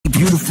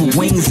beautiful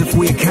wings if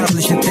we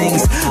accomplishing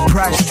things.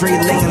 Prostrate,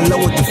 laying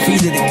low at the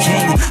feet of the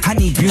king. I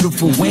need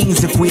beautiful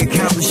wings if we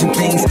accomplishing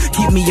things.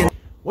 Keep me in.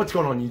 What's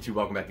going on YouTube?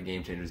 Welcome back to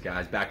Game Changers,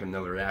 guys. Back with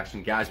another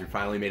reaction. Guys, we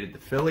finally made it to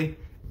Philly.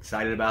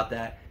 Excited about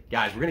that.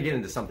 Guys, we're going to get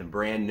into something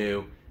brand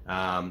new.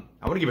 I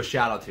want to give a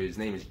shout out to, his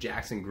name is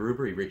Jackson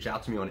Gruber. He reached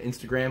out to me on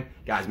Instagram.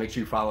 Guys, make sure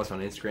you follow us on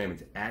Instagram.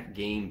 It's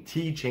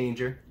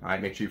 @GameTChanger. All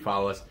right, make sure you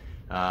follow us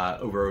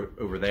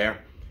over there.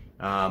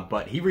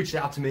 But he reached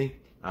out to me.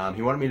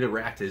 He wanted me to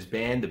react to his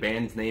band. The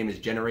band's name is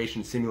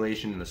Generation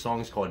Simulation, and the song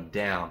is called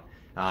Down.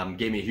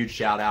 Gave me a huge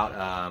shout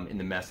out in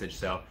the message.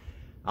 So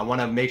I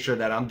want to make sure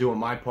that I'm doing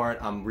my part.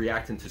 I'm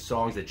reacting to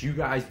songs that you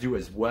guys do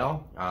as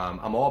well.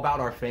 I'm all about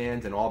our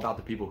fans and all about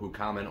the people who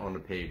comment on the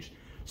page.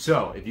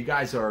 So if you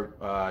guys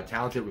are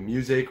talented with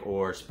music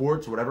or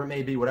sports, whatever it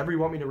may be, whatever you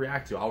want me to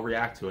react to, I'll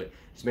react to it.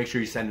 Just make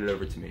sure you send it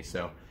over to me.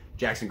 So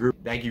Jackson Group,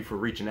 thank you for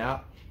reaching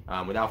out.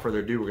 Without further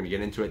ado, we're going to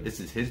get into it. This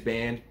is his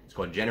band. It's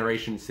called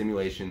Generation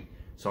Simulation.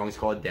 The song is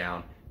called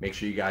Down. Make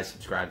sure you guys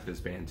subscribe to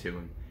this band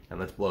too, and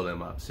let's blow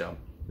them up. So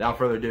without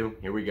further ado,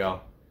 here we go.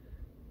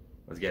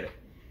 Let's get it.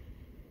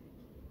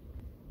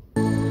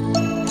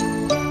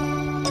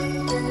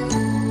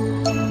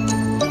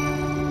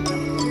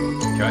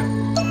 Okay.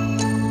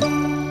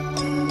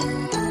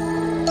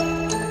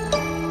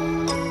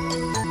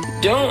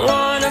 Don't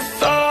wanna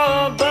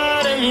fall,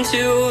 but I'm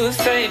too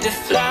afraid to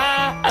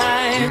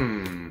fly.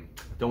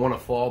 Don't want to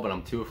fall, but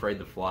I'm too afraid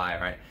to fly.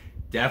 All right.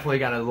 Definitely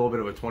got a little bit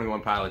of a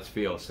 21 Pilots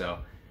feel, so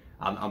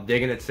I'm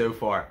digging it so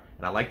far.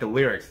 And I like the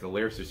lyrics. The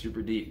lyrics are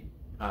super deep.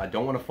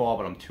 Don't want to fall,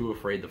 but I'm too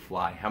afraid to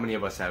fly. How many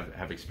of us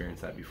have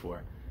experienced that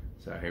before?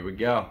 So here we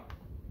go.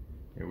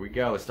 Here we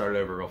go. Let's start it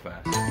over real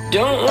fast.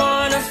 Don't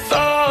wanna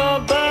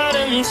fall, but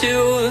I'm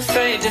too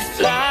afraid to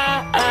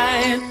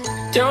fly.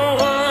 Don't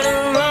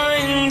wanna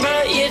run,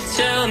 but you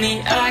tell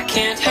me I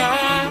can't hide.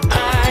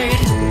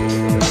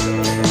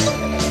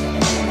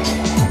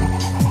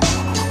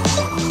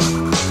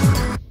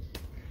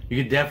 You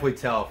can definitely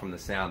tell from the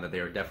sound that they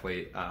are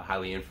definitely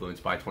highly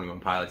influenced by 21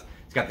 Pilots.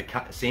 It's got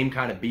the same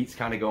kind of beats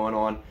kind of going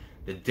on,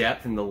 the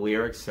depth in the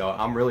lyrics, so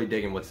I'm really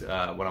digging what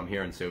I'm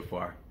hearing so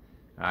far.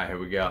 All right, here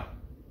we go.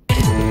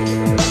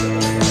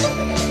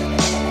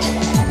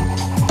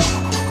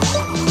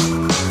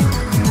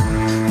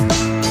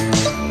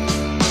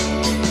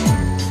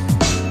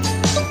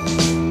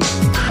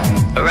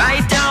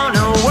 Write down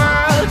a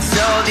world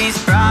so these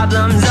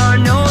problems are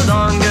no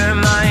longer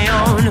my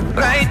own.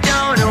 Write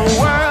down a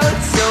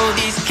world so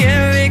these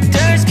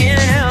characters can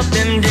help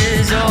them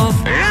dissolve.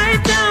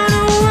 Write down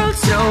a world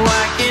so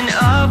I can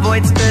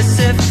avoid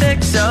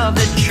specifics of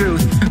the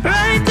truth.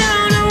 Write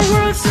down a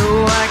world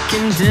so I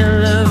can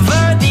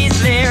deliver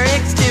these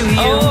lyrics to you.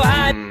 Oh,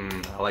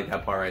 I like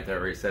that part right there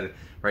where he said,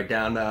 write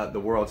down the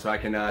world so I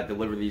can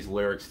deliver these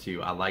lyrics to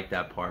you. I like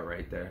that part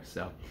right there.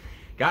 So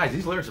guys,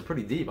 these lyrics are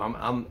pretty deep.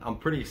 I'm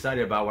pretty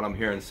excited about what I'm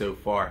hearing so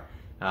far.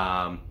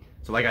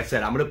 So like I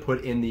said, I'm gonna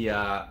put in the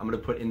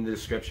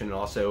description, and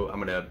also I'm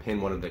gonna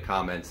pin one of the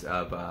comments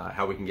of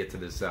how we can get to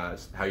this,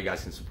 how you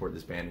guys can support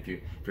this band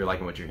if you're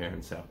liking what you're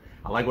hearing. So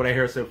I like what I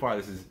hear so far.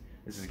 This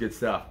is good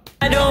stuff.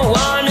 I don't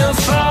wanna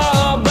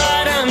fall,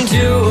 but I'm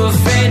too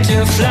afraid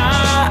to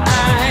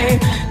fly.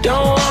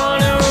 Don't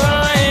wanna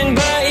run,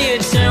 but you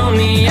tell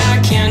me I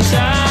can't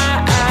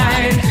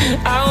hide.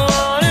 I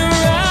wanna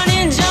run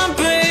and jump,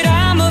 but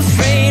I'm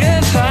afraid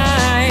of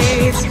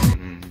heights.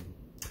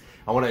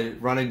 I want to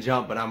run and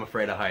jump, but I'm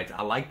afraid of heights.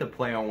 I like the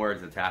play on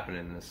words that's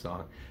happening in this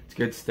song. It's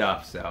good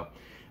stuff. So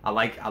I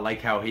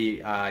like how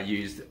he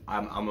used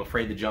I'm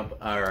afraid to jump,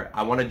 or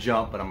I want to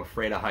jump, but I'm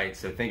afraid of heights.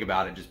 So think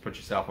about it. Just put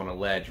yourself on a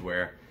ledge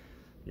where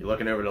you're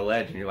looking over the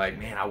ledge and you're like,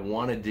 man, I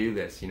want to do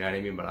this. You know what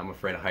I mean? But I'm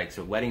afraid of heights.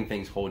 So letting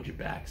things hold you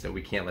back. So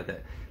we can't let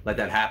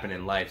that happen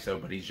in life. So,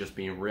 but he's just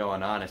being real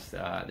and honest.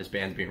 This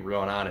band's being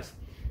real and honest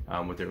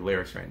with their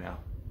lyrics right now.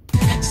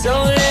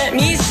 So let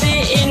me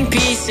sit in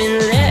peace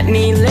and let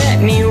me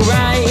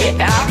write.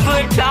 I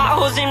put plot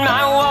holes in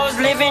my walls,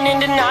 living in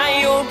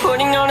denial,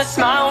 putting on a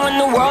smile when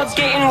the world's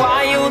getting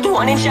wild.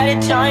 1 inch at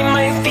a time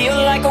might feel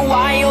like a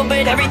while,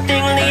 but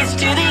everything leads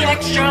to the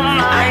extra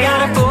mile. I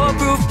got a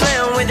foolproof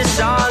plan with a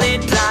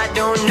solid plot.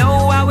 Don't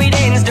know how it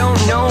ends, don't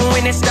know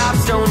when it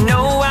stops, don't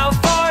know how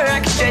far I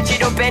can stretch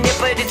it or bend it,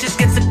 but it just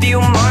gets a few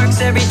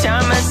marks every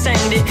time I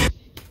send it.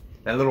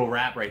 That little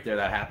rap right there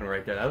that happened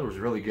right there, that was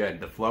really good.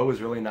 The flow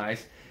was really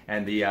nice,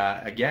 and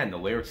again, the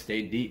lyrics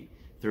stayed deep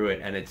through it,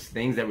 and it's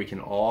things that we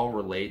can all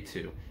relate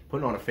to.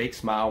 Putting on a fake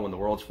smile when the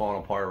world's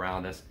falling apart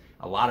around us.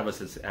 A lot of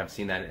us have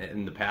seen that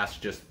in the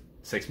past just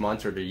 6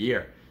 months or the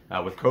year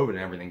with COVID and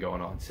everything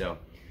going on. So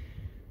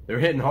they're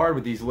hitting hard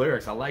with these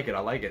lyrics. I like it,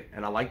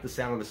 and I like the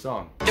sound of the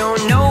song.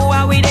 Don't know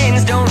how it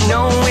ends, don't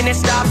know when it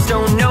stops,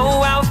 don't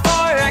know how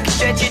far I can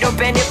stretch it or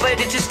bend it, but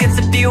it just gets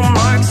a few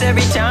marks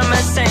every time I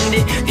send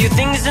it. Few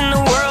things in the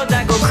world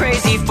I go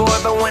crazy for,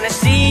 but when I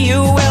see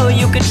you, well,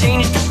 you could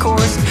change the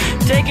course.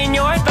 Taking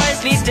your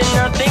advice leads to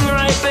nothing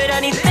right, but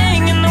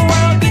anything in the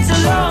world beats a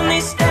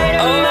lonely state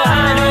of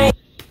mind.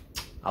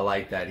 I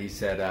like that. He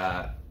said,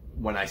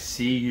 when I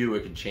see you,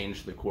 it could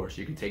change the course.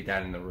 You can take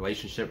that in the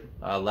relationship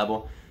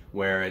level,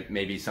 where it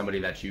may be somebody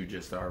that you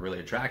just are really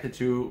attracted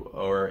to,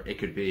 or it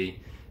could be,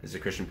 as a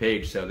Christian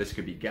page, so this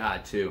could be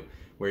God too,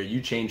 where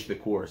you change the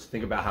course.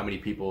 Think about how many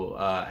people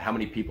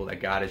that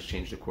God has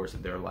changed the course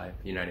of their life.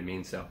 You know what I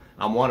mean? So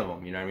I'm one of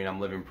them. You know what I mean? I'm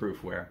living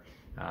proof where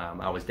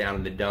I was down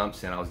in the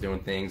dumps and I was doing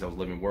things. I was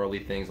living worldly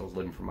things. I was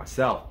living for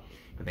myself.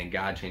 But then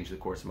God changed the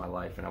course of my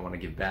life, and I want to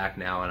give back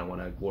now, and I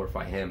want to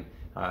glorify Him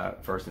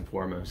first and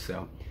foremost.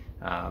 So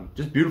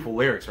just beautiful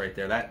lyrics right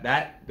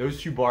there.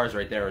 Those 2 bars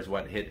right there is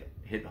what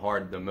hit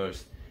hard the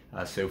most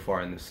so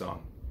far in this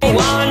song. I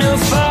wanna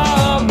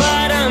fall,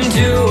 but I'm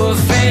too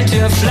afraid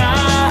to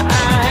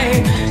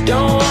fly.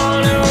 Don't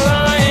wanna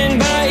run,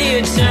 but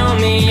you tell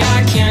me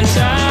I can't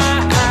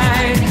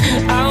die.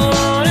 I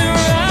wanna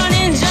run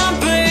and jump,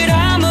 but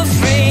I'm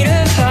afraid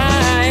of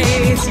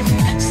heights.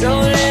 So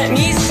let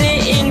me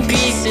sit in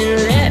peace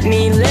and let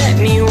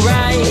me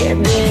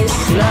write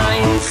this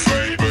line.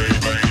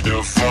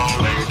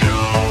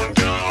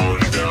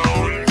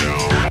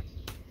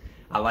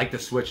 I like the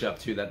switch up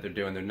too that they're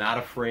doing. They're not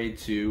afraid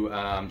to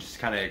just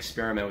kind of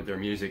experiment with their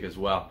music as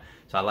well.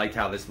 So I liked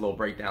how this little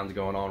breakdown's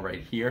going on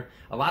right here.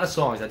 A lot of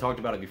songs, I talked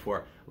about it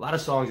before, a lot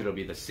of songs it'll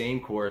be the same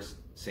chorus,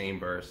 same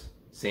verse,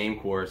 same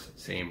chorus,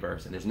 same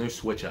verse, and there's no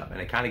switch up, and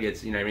it kind of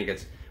gets, you know what I mean, it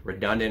gets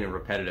redundant and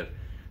repetitive.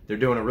 They're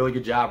doing a really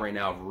good job right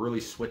now of really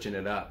switching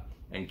it up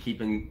and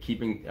keeping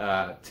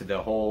to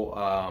the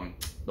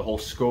whole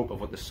scope of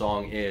what the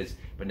song is,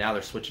 but now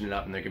they're switching it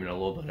up and they're giving it a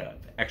little bit of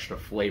extra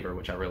flavor,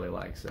 which I really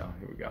like. So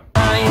here we go.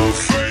 I'm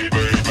afraid,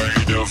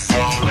 baby, you're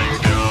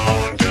falling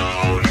down,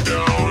 down,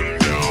 down,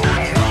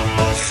 down. I'm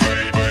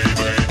afraid,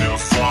 baby, you're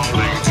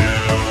falling to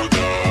the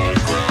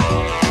ground.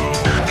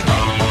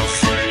 I'm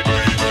afraid,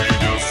 baby,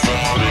 you're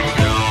falling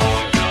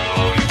down,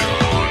 down,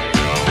 down,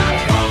 down.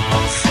 I'm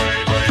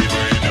afraid,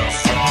 baby, you're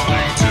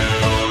falling to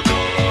the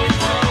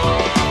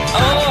ground.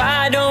 Oh,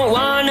 I don't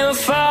wanna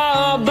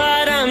fall,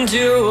 but I'm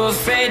too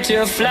afraid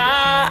to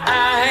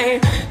fly.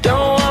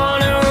 Don't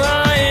wanna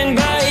run,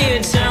 but you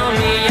tell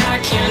me I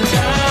can't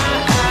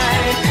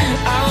die.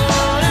 I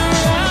wanna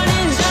run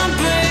and jump,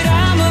 but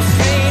I'm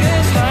afraid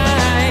of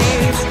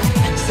heights.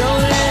 So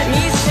let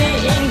me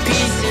sit in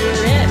peace and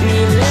let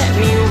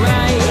me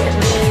write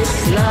this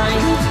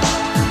line.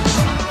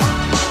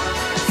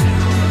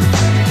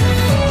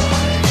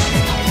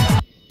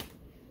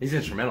 These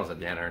instrumentals at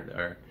the end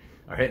are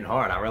hitting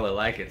hard. I really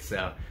like it. So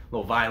a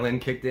little violin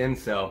kicked in.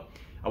 So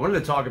I wanted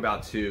to talk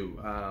about too.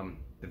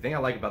 The thing I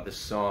like about this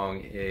song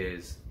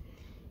is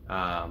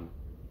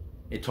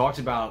it talks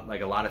about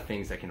like a lot of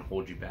things that can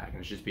hold you back, and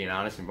it's just being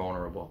honest and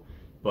vulnerable.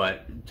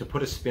 But to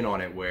put a spin on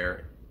it,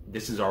 where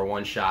this is our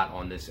one shot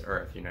on this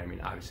earth. You know what I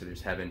mean? Obviously,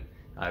 there's heaven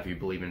if you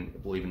believe in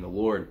the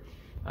Lord.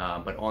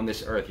 But on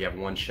this earth, you have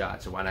one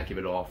shot. So why not give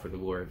it all for the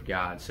glory of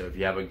God? So if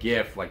you have a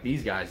gift like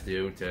these guys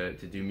do to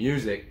do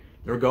music,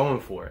 they're going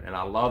for it, and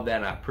I love that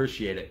and I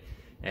appreciate it.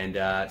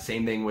 And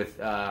same thing with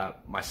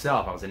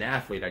myself. I was an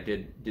athlete. I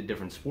did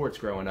different sports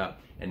growing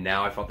up, and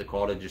now I felt the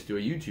call to just do a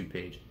YouTube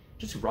page.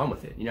 Just run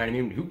with it. You know what I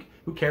mean?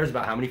 Who cares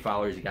about how many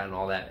followers you got and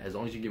all that? As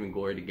long as you're giving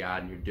glory to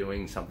God and you're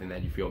doing something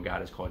that you feel God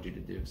has called you to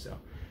do. So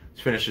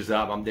let's finish this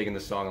up. I'm digging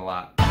this song a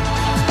lot.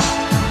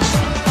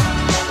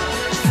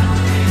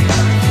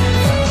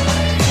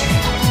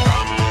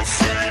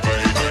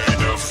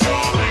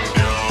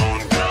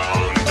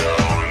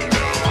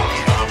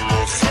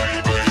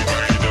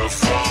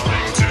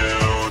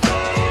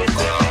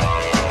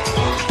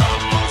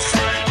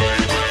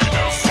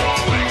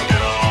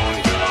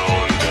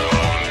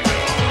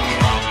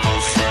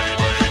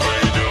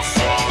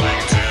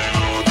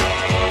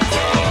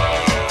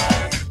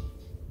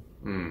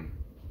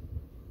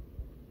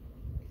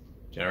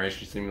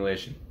 Generation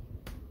Simulation.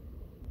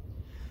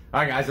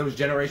 Alright guys, that was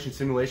Generation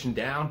Simulation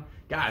Down.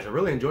 Guys, I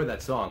really enjoyed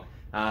that song.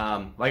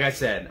 Like I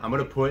said, I'm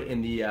going to put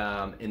in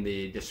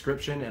the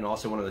description and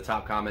also one of the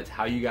top comments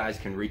how you guys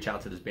can reach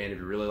out to this band if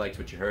you really liked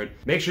what you heard.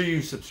 Make sure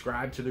you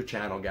subscribe to their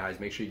channel, guys.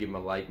 Make sure you give them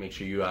a like. Make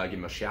sure you give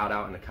them a shout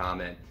out and a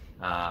comment.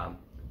 I'm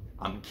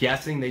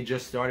guessing they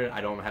just started.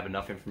 I don't have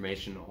enough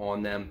information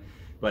on them.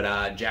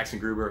 But Jackson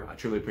Gruber, I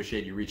truly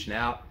appreciate you reaching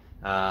out.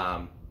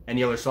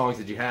 Any other songs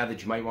that you have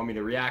that you might want me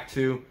to react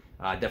to,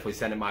 definitely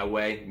send it my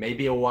way.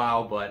 Maybe a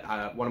while, but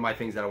one of my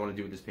things that I want to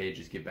do with this page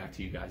is give back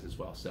to you guys as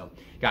well. So,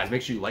 guys,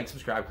 make sure you like,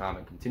 subscribe,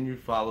 comment, continue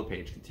to follow the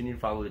page, continue to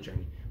follow the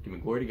journey,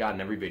 giving glory to God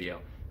in every video.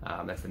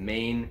 That's the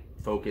main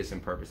focus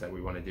and purpose that we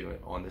want to do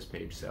on this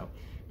page. So,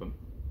 but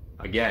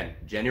again,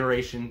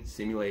 Generation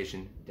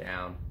Simulation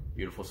Down,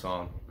 beautiful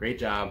song, great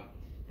job.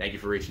 Thank you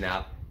for reaching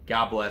out.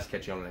 God bless.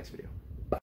 Catch you on the next video.